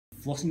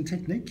flossing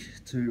technique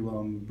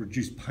to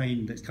reduce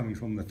pain that's coming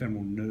from the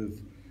femoral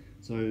nerve.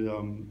 So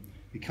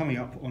you're coming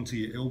up onto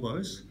your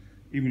elbows.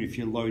 Even if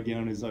you're low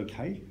down is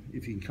okay.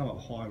 If you can come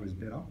up higher is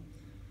better.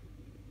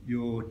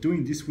 You're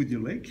doing this with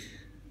your leg.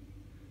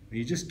 And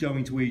you're just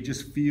going to where you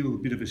just feel a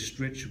bit of a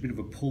stretch, a bit of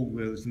a pull,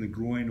 whether it's in the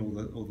groin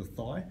or the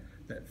thigh.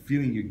 That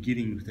feeling you're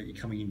getting that you're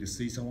coming in to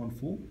see someone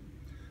for.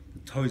 The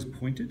toes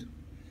pointed.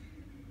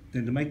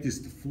 Then to make this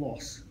the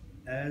floss,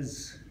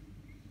 as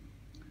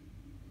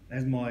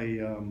my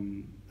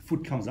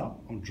foot comes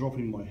up, I'm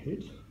dropping my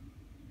head.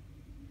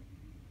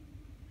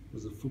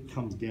 As the foot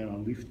comes down, I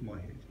lift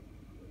my head.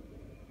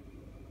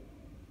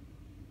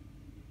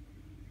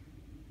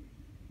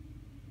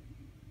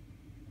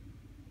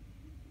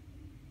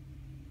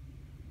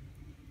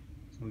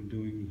 So I'm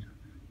doing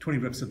 20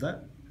 reps of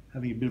that,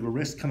 having a bit of a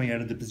rest, coming out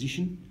of the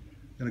position.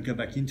 Then I go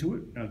back into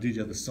it, and I'll do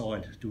the other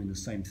side, doing the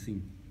same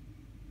thing.